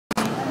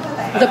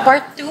The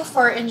part 2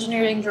 for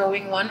engineering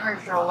drawing 1 or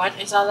draw 1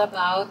 is all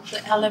about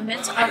the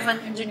elements of an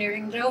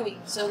engineering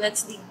drawing. So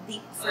let's dig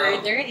deep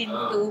further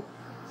into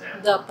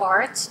the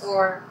parts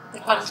or the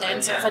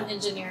contents of an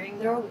engineering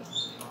drawing.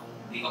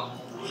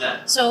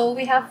 So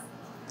we have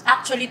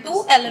actually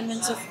two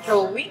elements of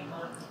drawing.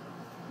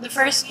 The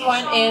first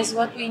one is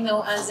what we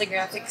know as the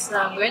graphics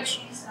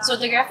language. So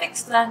the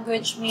graphics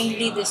language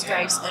mainly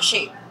describes a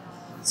shape.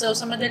 So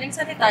sa madaling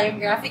salita, yung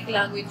graphic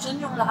language,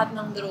 yun yung lahat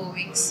ng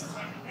drawings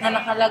na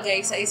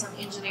nakalagay sa isang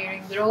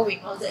engineering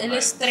drawing. All the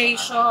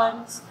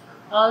illustrations,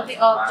 all the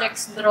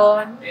objects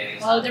drawn,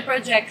 all the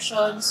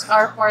projections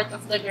are part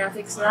of the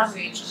graphics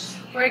language.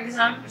 For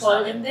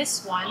example, in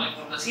this one,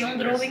 yung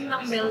drawing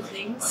ng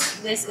buildings,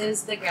 this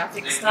is the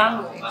graphics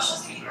language.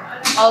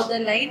 All the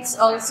lines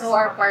also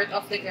are part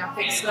of the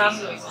graphics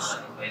language.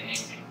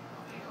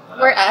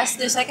 Whereas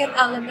the second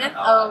element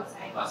of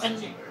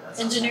an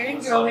engineering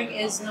drawing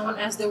is known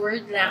as the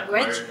word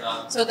language.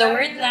 So the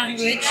word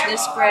language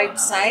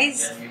describes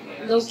size,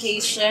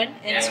 location,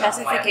 and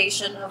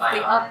specification of the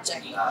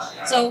object.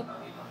 So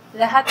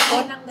lahat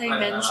po ng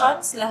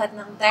dimensions, lahat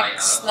ng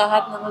text,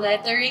 lahat ng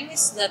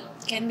letterings that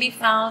can be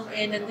found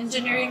in an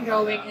engineering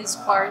drawing is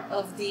part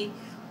of the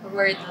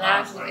word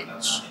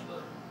language.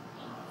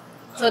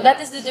 So that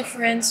is the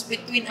difference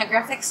between a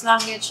graphics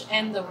language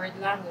and the word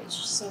language.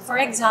 So for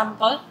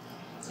example,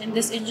 in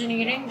this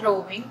engineering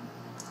drawing,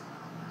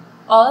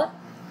 all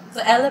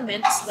the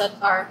elements that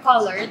are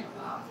colored,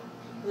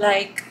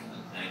 like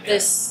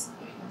this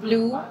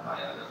blue,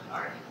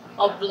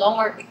 oblong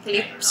or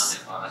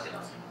eclipse,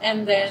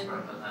 and then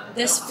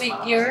this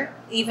figure,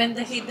 even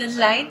the hidden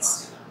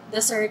lines,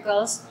 the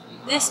circles,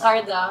 these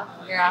are the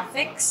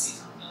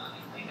graphics.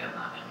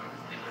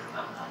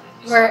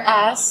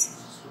 Whereas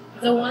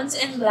the ones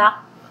in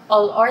black,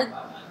 all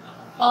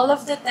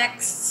of the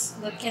texts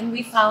that can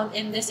be found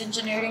in this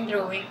engineering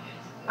drawing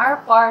are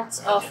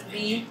parts of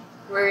the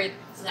word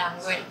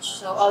language.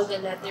 So all the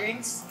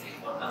letterings,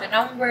 the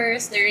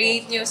numbers, the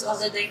radius, all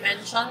the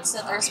dimensions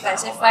that are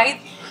specified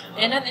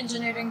in an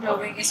engineering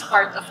drawing is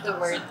part of the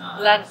word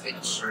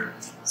language.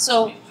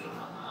 So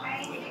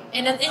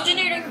in an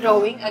engineering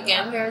drawing,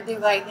 again, we are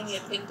dividing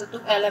it into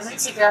two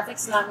elements, the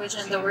graphics language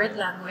and the word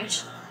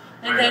language.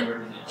 And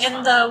then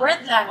in the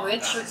word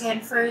language, you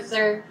can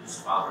further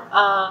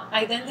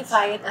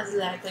identify it as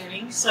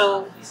lettering.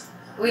 So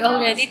we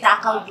already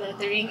tackled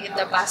lettering in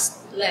the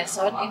past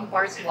lesson in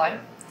part 1.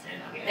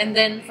 And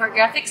then for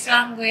graphics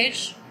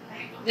language,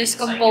 this is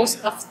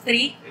composed of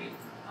 3.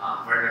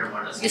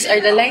 These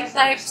are the line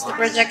types, the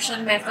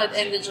projection method,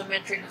 and the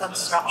geometric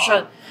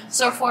construction.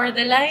 So for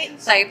the line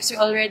types, we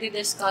already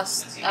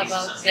discussed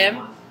about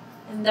them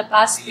in the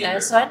past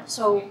lesson.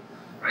 So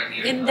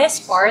in this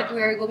part,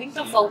 we are going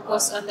to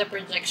focus on the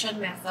projection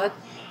method,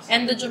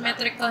 and the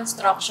geometric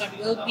construction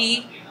will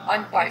be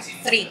on part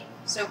 3.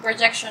 So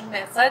projection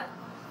method.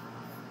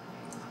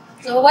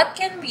 So what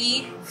can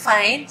we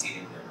find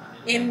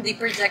in the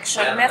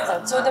projection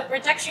method? So the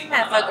projection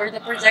method or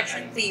the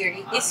projection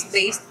theory is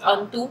based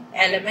on two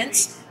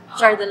elements,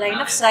 which are the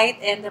line of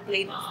sight and the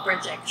plane of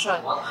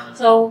projection.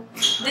 So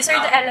these are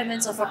the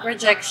elements of a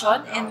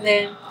projection, and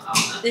then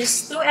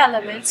these two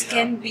elements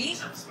can be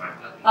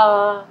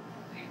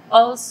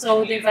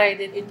also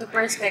divided into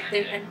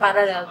perspective and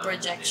parallel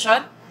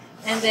projection.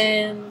 And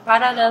then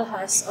parallel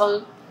has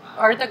all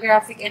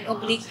orthographic and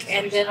oblique,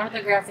 and then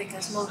orthographic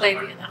has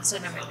multi-view and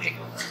axonometric.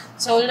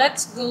 So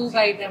let's go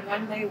by them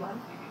one by one.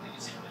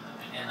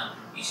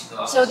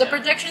 So the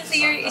projection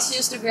theory is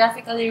used to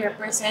graphically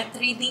represent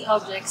 3D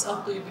objects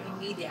on 2D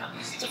media.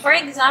 So for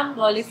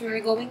example, if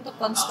you're going to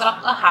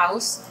construct a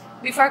house,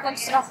 before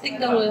constructing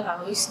the whole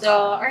house, the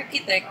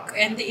architect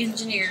and the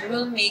engineer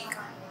will make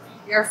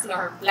your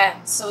floor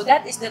plans. So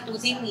that is the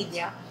 2D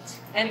media.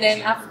 And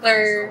then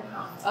after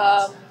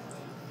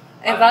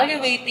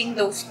evaluating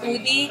those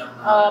 2D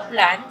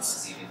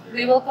plans,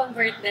 we will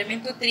convert them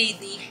into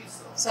 3D.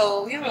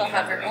 So we will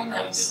have our own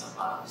house.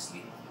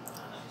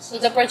 So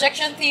the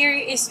projection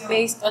theory is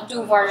based on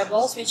two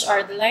variables, which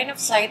are the line of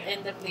sight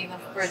and the plane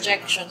of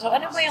projection. So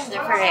ano ba yung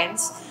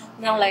difference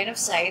ng line of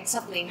sight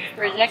sa plane of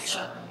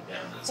projection?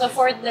 So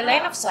for the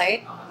line of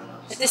sight,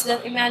 it is the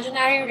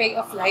imaginary ray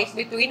of light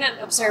between an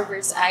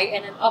observer's eye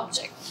and an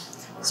object.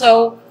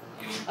 So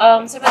sa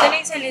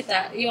madaling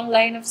salita, yung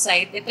line of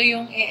sight, ito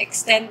yung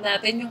i-extend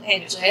natin yung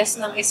edges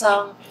ng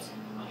isang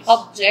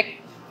object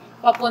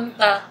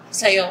papunta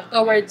sa'yo,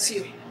 towards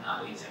you.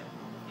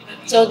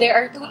 So there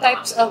are two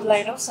types of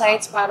line of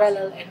sights,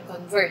 parallel and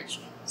converge.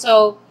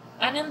 So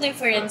anong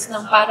difference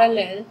ng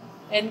parallel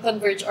and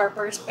converge or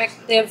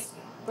perspective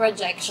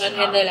projection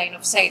and the line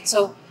of sight?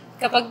 So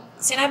kapag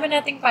sinabi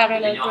nating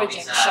parallel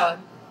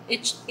projection,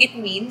 it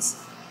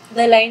means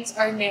the lines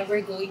are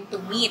never going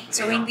to meet.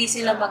 So, hindi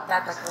sila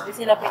magtatagpo, hindi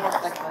sila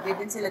pinagtagpo,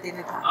 hindi din sila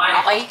dinaghan.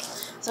 Okay?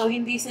 So,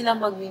 hindi sila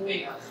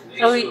mag-meet.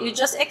 So, you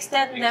just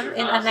extend them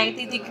in a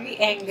 90-degree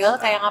angle,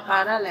 kaya nga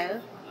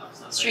parallel,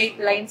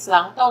 straight lines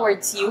lang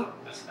towards you,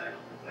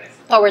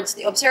 towards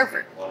the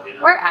observer.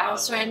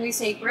 Whereas, when we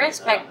say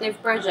perspective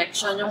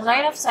projection, yung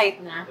line of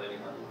sight na,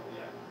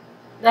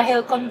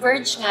 dahil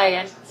converge nga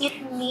yan, it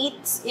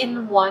meets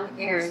in one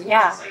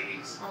area.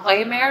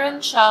 Okay, meron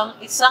siyang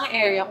isang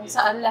area kung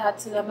saan lahat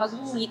sila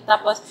mag-meet,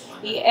 tapos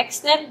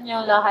i-extend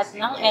nyo lahat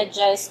ng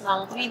edges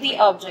ng 3D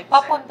object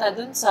papunta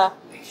dun sa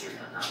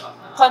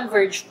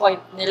converge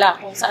point nila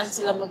kung saan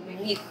sila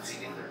mag-meet.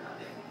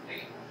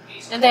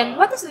 And then,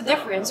 what is the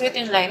difference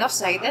between line of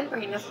sight and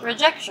plane of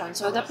projection?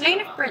 So, the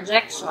plane of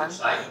projection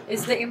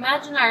is the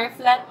imaginary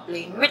flat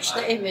plane which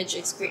the image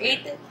is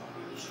created.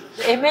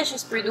 The image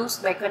is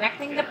produced by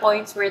connecting the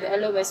points where the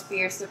LOS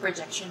pairs the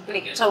projection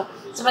plane. So,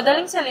 sa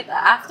madaling salita,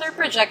 after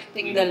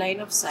projecting the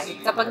line of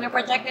sight, kapag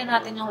na-project na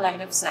natin yung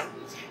line of sight,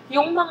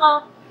 yung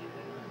mga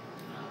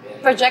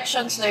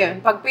projections na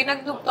yun, pag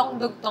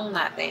pinagdugtong-dugtong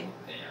natin,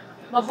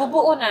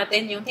 mabubuo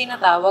natin yung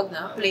tinatawag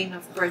na plane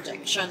of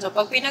projection. So,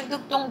 pag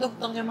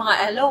pinagdugtong-dugtong yung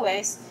mga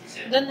LOS,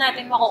 doon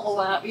natin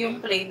makukuha yung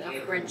plane of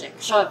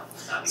projection.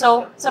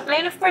 So, sa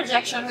plane of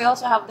projection, we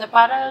also have the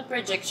parallel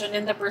projection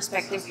and the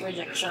perspective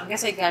projection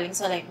kasi galing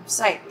sa line of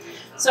sight.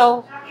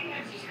 So,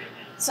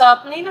 sa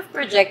plane of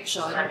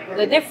projection,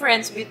 the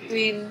difference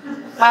between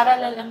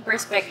parallel and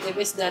perspective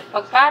is that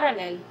pag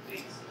parallel,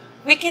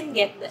 we can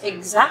get the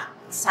exact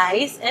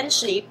size and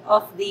shape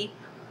of the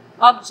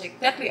object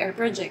that we are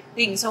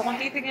projecting. So,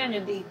 kung titignan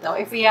nyo dito,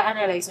 if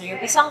i-analyze nyo,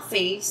 yung isang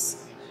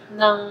face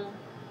ng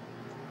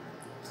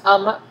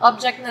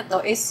object na to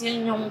is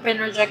yun yung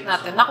pinroject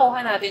natin.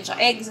 Nakuha natin siya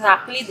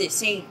exactly the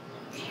same.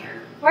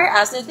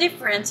 Whereas, the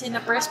difference in a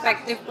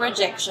perspective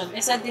projection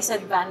is a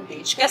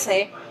disadvantage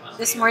kasi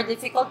it is more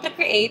difficult to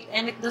create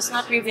and it does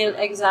not reveal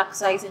exact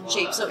size and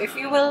shape. So, if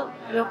you will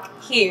look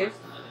here,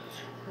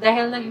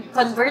 dahil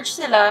nag-converge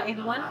sila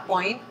in one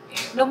point,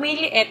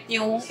 lumiliit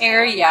yung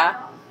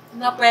area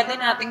na pwede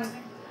nating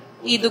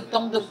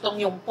idugtong-dugtong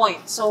yung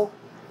point. So,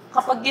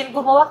 kapag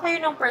gumawa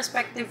kayo ng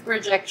perspective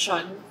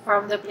projection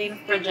from the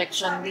plane of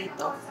projection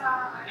dito,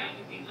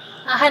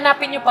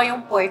 hahanapin nyo pa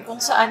yung point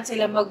kung saan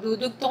sila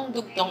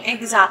magdudugtong-dugtong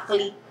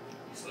exactly.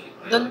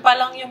 Doon pa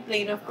lang yung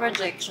plane of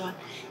projection.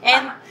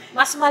 And,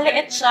 mas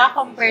maliit siya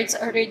compared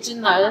sa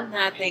original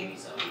nating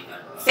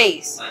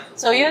face.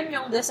 So, yun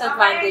yung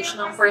disadvantage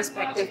ng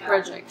perspective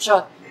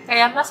projection.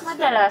 Kaya mas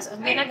madalas,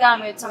 ang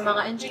ginagamit sa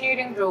mga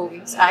engineering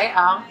drawings ay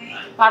ang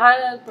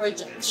parallel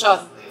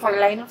projection for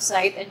line of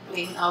sight and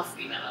plane of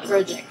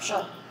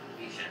projection.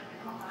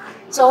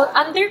 So,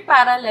 under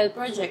parallel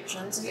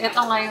projections, ito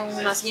nga yung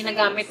mas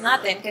ginagamit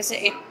natin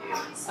kasi it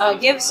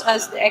gives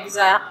us the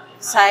exact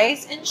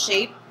size and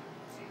shape.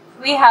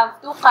 We have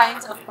two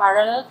kinds of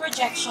parallel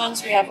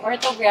projections. We have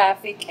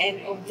orthographic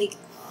and oblique.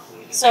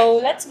 So,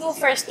 let's go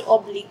first to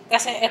oblique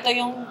kasi ito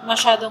yung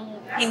masyadong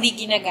hindi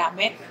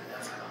ginagamit.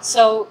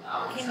 So,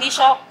 hindi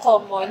siya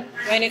common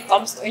when it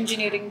comes to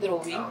engineering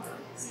drawing.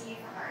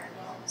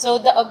 So,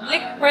 the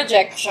oblique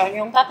projection,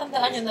 yung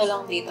tatandaan nyo na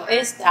lang dito,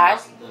 is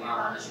that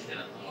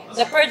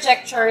the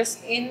projectors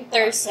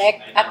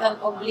intersect at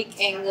an oblique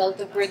angle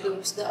to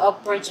produce the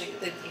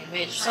projected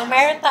image. So,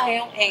 meron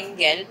tayong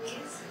angle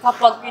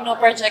kapag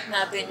pino-project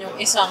natin yung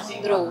isang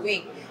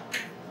drawing.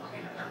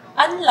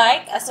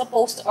 Unlike, as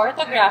opposed to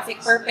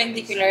orthographic,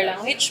 perpendicular lang,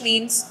 which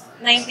means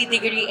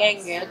 90-degree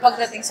angle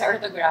pagdating sa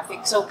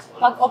orthographic. So,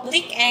 pag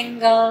oblique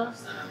angle,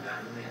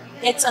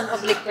 it's an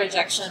oblique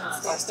projection,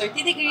 of course.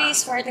 30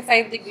 degrees, 45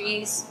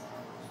 degrees,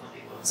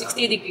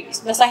 60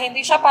 degrees. Basta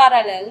hindi siya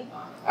parallel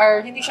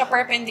or hindi siya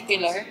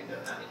perpendicular,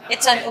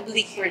 it's an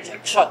oblique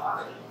projection.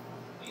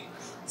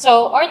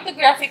 So,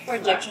 orthographic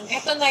projection,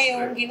 ito na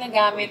yung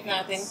ginagamit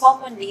natin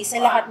commonly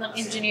sa lahat ng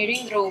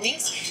engineering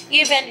drawings,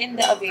 even in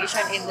the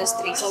aviation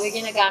industry. So,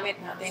 ginagamit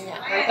natin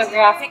yan.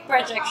 Orthographic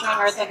projection,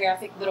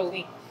 orthographic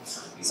drawing.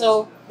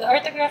 So, the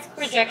orthographic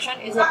projection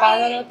is a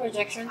parallel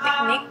projection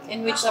technique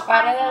in which the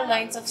parallel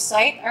lines of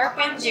sight are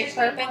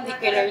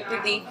perpendicular to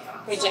the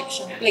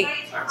projection plane.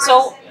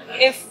 So,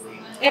 if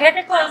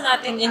i-recall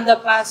natin in the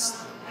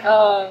past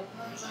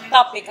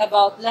topic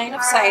about line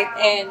of sight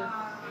and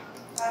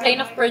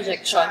plane of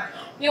projection,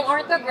 yung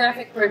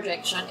orthographic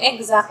projection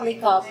exactly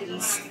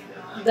copies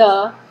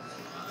the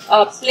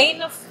plane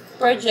of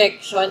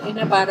projection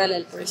in a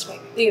parallel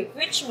perspective,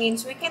 which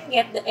means we can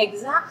get the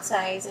exact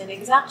size and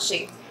exact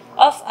shape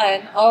of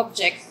an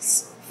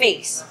object's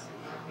face.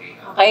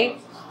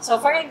 Okay? So,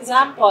 for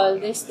example,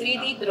 this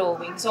 3D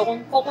drawing. So,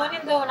 kung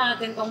kukunin daw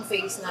natin tong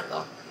face na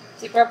to,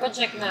 so,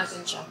 project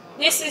natin siya.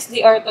 This is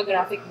the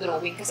orthographic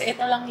drawing kasi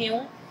ito lang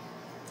yung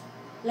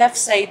left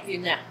side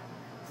view niya.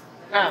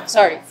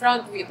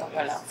 Front view to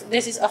pala.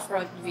 This is a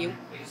front view.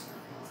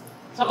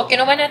 So, pag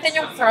kinuha natin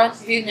yung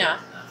front view niya,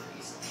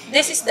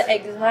 this is the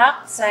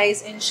exact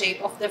size and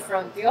shape of the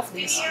front view of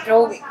this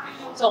drawing.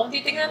 So, kung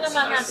titignan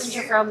naman natin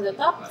siya from the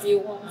top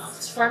view,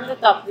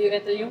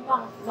 ito yung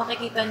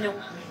makikita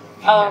nyong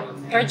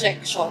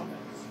projection.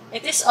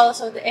 It is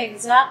also the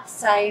exact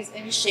size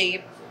and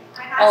shape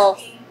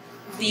of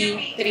the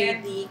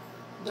 3D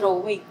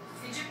drawing.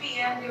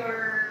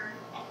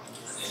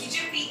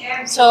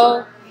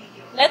 So,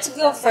 let's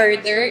go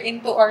further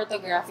into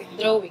orthographic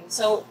drawing.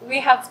 So, we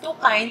have two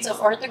kinds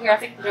of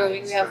orthographic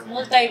drawing. We have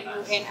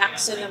multi-view and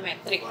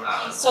axonometric.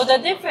 So,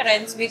 the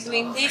difference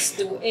between these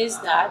two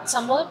is that sa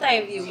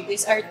multi-view,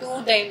 these are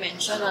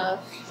two-dimensional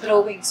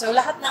drawing. So,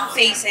 lahat ng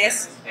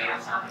faces,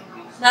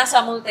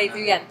 nasa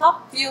multi-view yan.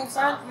 Top view,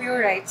 front view,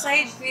 right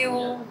side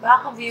view,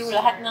 back view,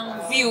 lahat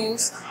ng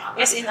views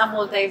is in a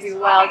multi-view.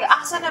 While the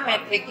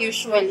axonometric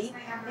usually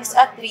is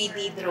a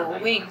 3D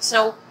drawing.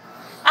 So,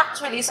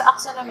 actually, sa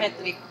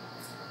axonometric,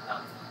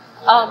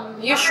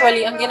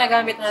 usually, ang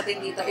ginagamit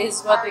natin dito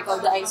is what we call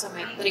the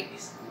isometric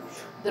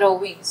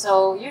drawing.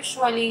 So,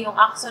 usually, yung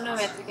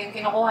axonometric, yung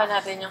kinukuha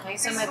natin yung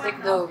isometric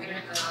drawing,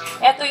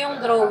 ito yung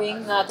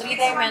drawing na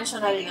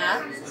 3-dimensional na.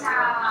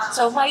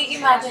 So,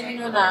 mai-imagine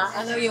nyo na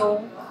ano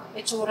yung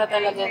itsura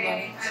talaga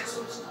ng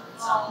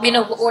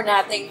binubuo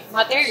nating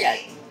material.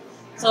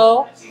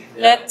 So,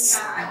 let's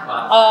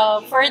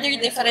further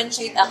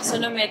differentiate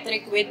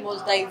axonometric with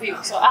multi-view.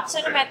 So,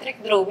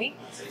 axonometric drawing,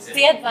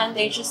 the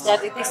advantage is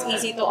that it is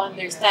easy to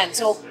understand.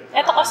 So,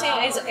 ito kasi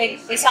is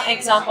isang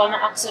example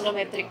ng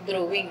axonometric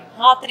drawing.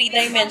 Mga 3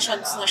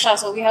 dimensions na siya.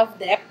 So, we have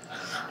depth.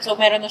 So,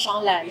 meron na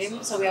siyang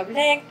lalim. So, we have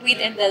length,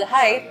 width, and the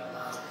height.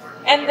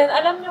 And then,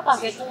 alam nyo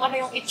kagad kung ano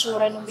yung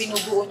itsura ng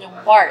binubuo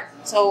nyong part.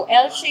 So,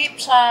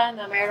 L-shape siya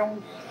na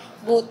mayroong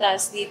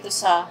butas dito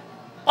sa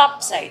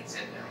top side.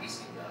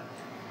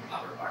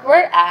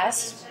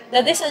 Whereas,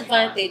 the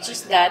disadvantage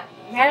is that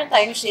meron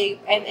tayong shape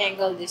and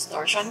angle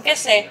distortion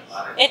kasi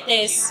it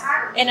is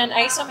in an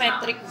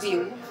isometric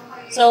view.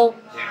 So,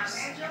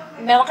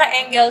 meron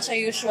ka-angle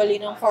siya usually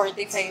ng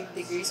 45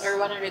 degrees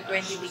or 120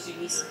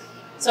 degrees.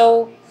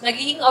 So,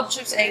 nagiging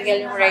obtuse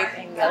angle yung right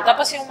angle.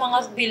 Tapos yung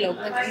mga bilog,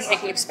 nagiging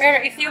eclipse. Pero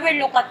if you will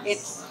look at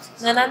it,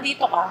 na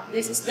nandito ka,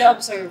 this is the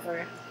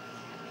observer.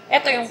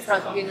 Ito yung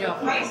front view nyo.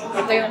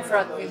 Ito yung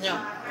front view nyo.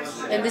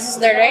 And this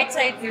is the right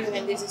side view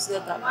and this is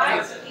the top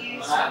view.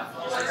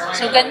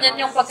 So,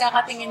 ganyan yung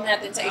pagkakatingin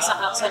natin sa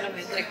isang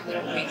axonometric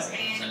drawing.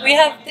 We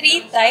have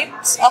 3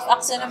 types of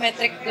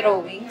axonometric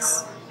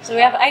drawings. So,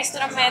 we have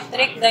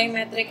isometric,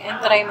 dimetric, and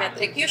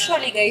trimetric.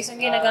 Usually, guys, yung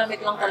ginagamit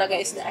lang talaga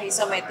is the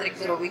isometric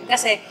drawing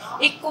kasi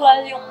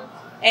equal yung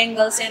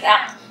angles and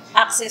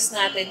axis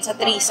natin sa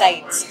 3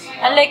 sides.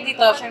 Unlike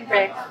dito,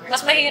 syempre,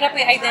 mas mahirap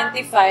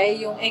i-identify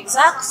yung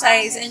exact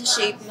size and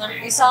shape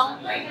ng isang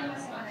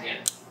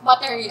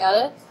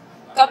material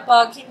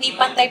kapag hindi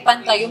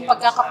pantay-pantay yung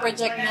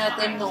pagkaka-project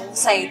natin ng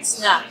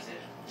sides na.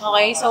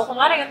 Okay? So,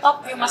 kunwari yung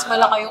top view, mas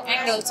malaki yung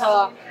angle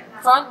sa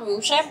front view,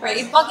 syempre,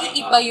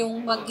 mag-iiba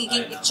yung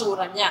magiging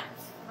itsura niya.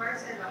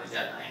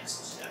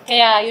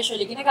 Kaya,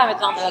 usually,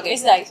 ginagamit lang talaga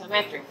is the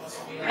isometric.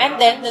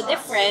 And then, the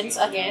difference,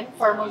 again,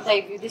 for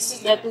multi-view, this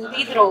is the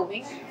 2D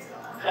drawing.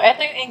 So, ito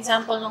yung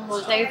example ng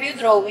multi-view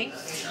drawing.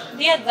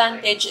 The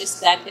advantage is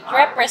that it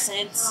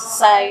represents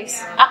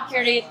size,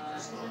 accurate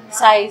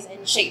size,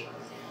 and shape.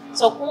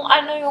 So, kung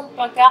ano yung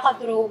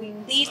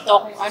pagkakadrawing dito,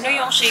 kung ano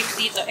yung shape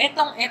dito,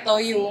 ito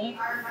yung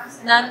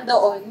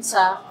nandoon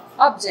sa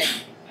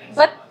object.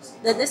 But,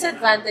 the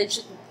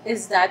disadvantage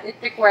is that it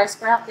requires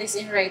practice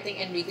in writing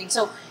and reading.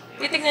 So,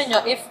 titignan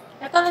nyo, if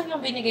ito lang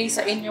yung binigay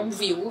sa inyong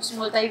views,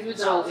 multi-view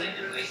drawing,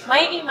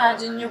 may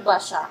imagine nyo ba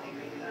siya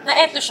na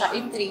ito siya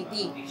in 3D?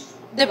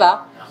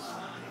 Diba?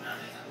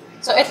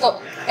 So,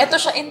 ito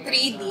siya in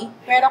 3D,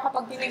 pero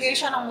kapag binigay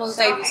siya ng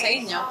multi-view sa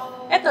inyo,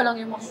 ito lang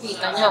yung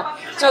makikita nyo.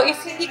 So, if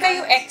hindi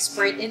kayo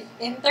expert in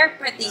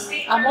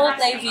interpreting a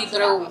multi-view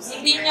drawing,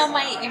 hindi nyo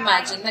may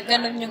imagine na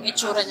ganun yung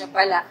itsura nyo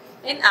pala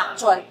in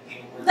actual.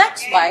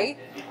 That's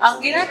why, ang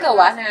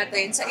ginagawa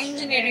natin sa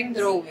engineering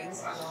drawing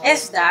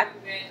is that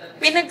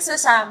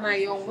pinagsasama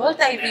yung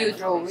multi-view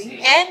drawing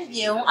and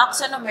yung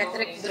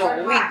axonometric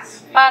drawing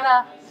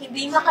para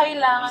hindi na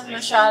kailangan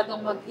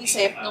masyadong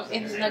mag-isip nung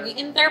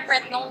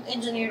nag-interpret ng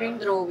engineering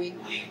drawing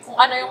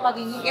kung ano yung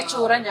magiging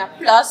itsura niya.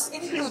 Plus,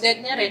 included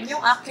niya rin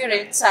yung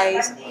accurate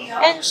size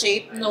and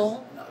shape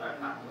nung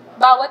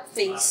bawat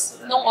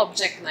face nung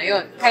object na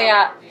yon.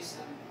 Kaya,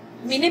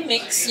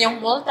 minimix yung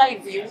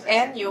multi-view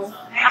and yung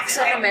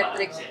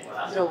axonometric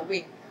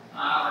drawing.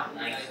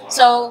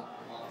 So,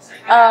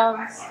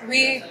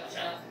 we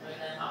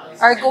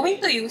are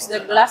going to use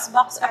the glass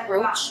box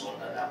approach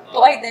to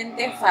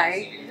identify.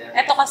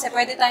 Ito kasi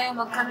pwede tayong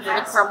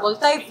mag-convert from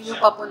multi-view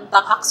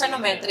papuntang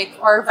axonometric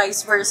or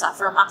vice versa,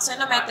 from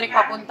axonometric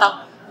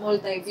papuntang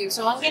multi-view.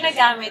 So, ang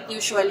ginagamit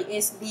usually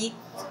is the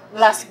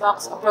glass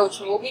box approach.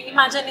 So,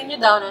 imagine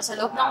niyo daw na sa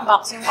loob ng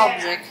box yung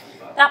object.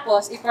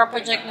 Tapos,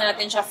 iproproject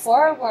natin siya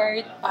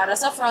forward para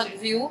sa front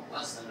view,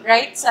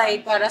 right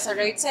side para sa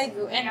right side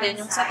view, and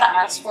then yung sa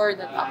taas for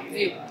the top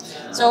view.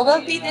 So,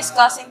 we'll be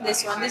discussing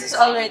this one. This is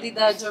already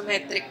the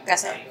geometric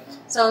kasi.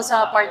 So,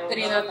 sa part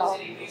 3 na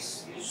to.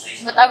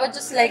 But I would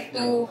just like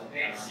to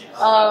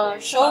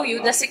show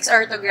you the 6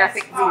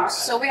 orthographic views.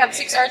 So, we have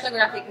 6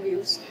 orthographic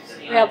views.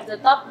 We have the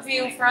top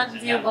view, front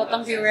view,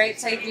 bottom view, right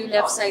side view,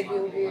 left side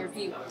view, rear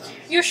view.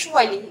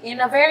 Usually, in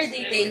a very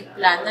detailed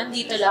plan,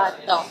 nandito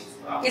lahat to.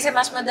 Kasi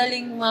mas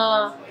madaling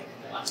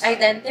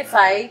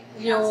identify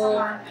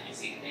yung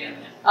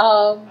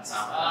ano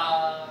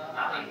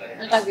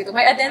tawag dito?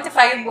 May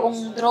identify yung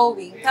buong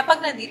drawing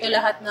kapag nandito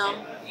lahat ng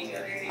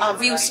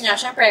views niya.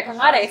 Siyempre, kung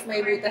nga if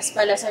may butas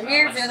pala sa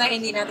rear view na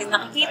hindi natin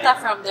nakikita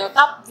from the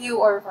top view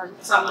or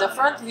from the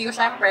front view,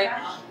 siyempre,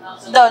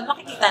 doon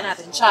makikita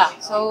natin siya.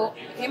 So,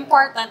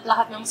 important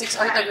lahat ng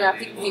 6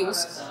 orthographic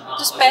views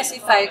to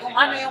specify kung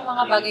ano yung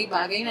mga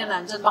bagay-bagay na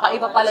nandyan. Baka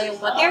iba pala yung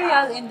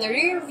material in the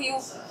rear view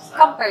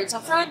compared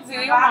sa front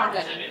view, yung mga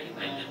ganun.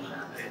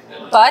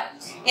 But,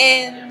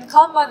 in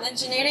common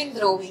engineering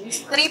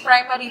drawings, 3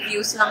 primary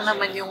views lang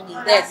naman yung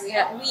needed.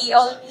 We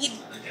all need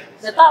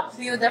the top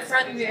view, the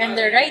front view, and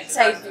the right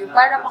side view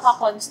para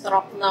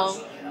makakonstruct ng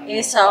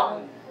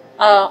isang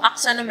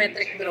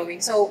axonometric drawing.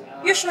 So,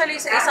 usually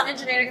sa isang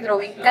engineering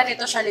drawing,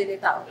 ganito siya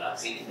lilitaw.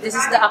 This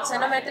is the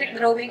axonometric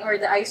drawing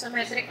or the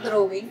isometric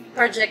drawing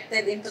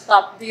projected into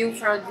top view,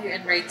 front view,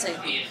 and right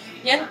side view.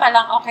 Yan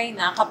palang okay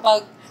na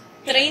kapag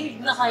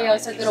trained na kayo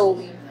sa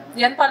drawing.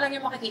 Yan pa lang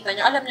yung makikita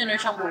nyo. Alam nyo na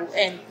siyang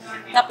buuin.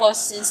 Tapos,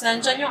 since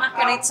nandyan yung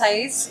accurate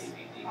size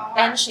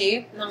and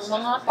shape ng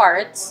mga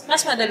parts,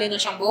 mas madali na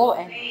siyang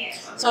buuin.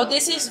 So,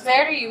 this is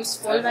very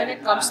useful when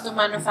it comes to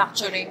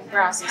manufacturing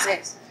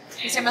processes.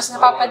 Kasi mas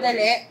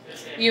napapadali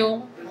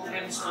yung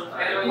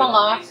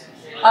mga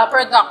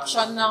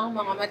production ng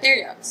mga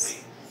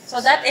materials.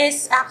 So, that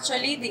is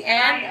actually the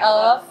end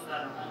of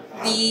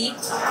the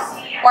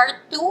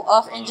part 2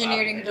 of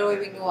Engineering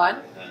Drawing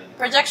 1.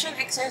 Projection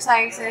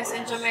exercises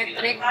and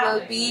geometric will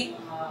be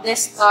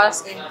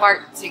discussed in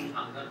part 3.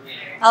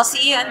 I'll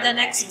see you in the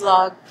next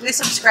vlog. Please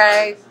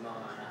subscribe.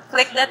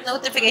 Click that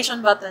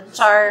notification button.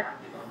 Char.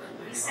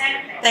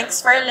 Thanks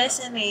for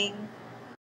listening.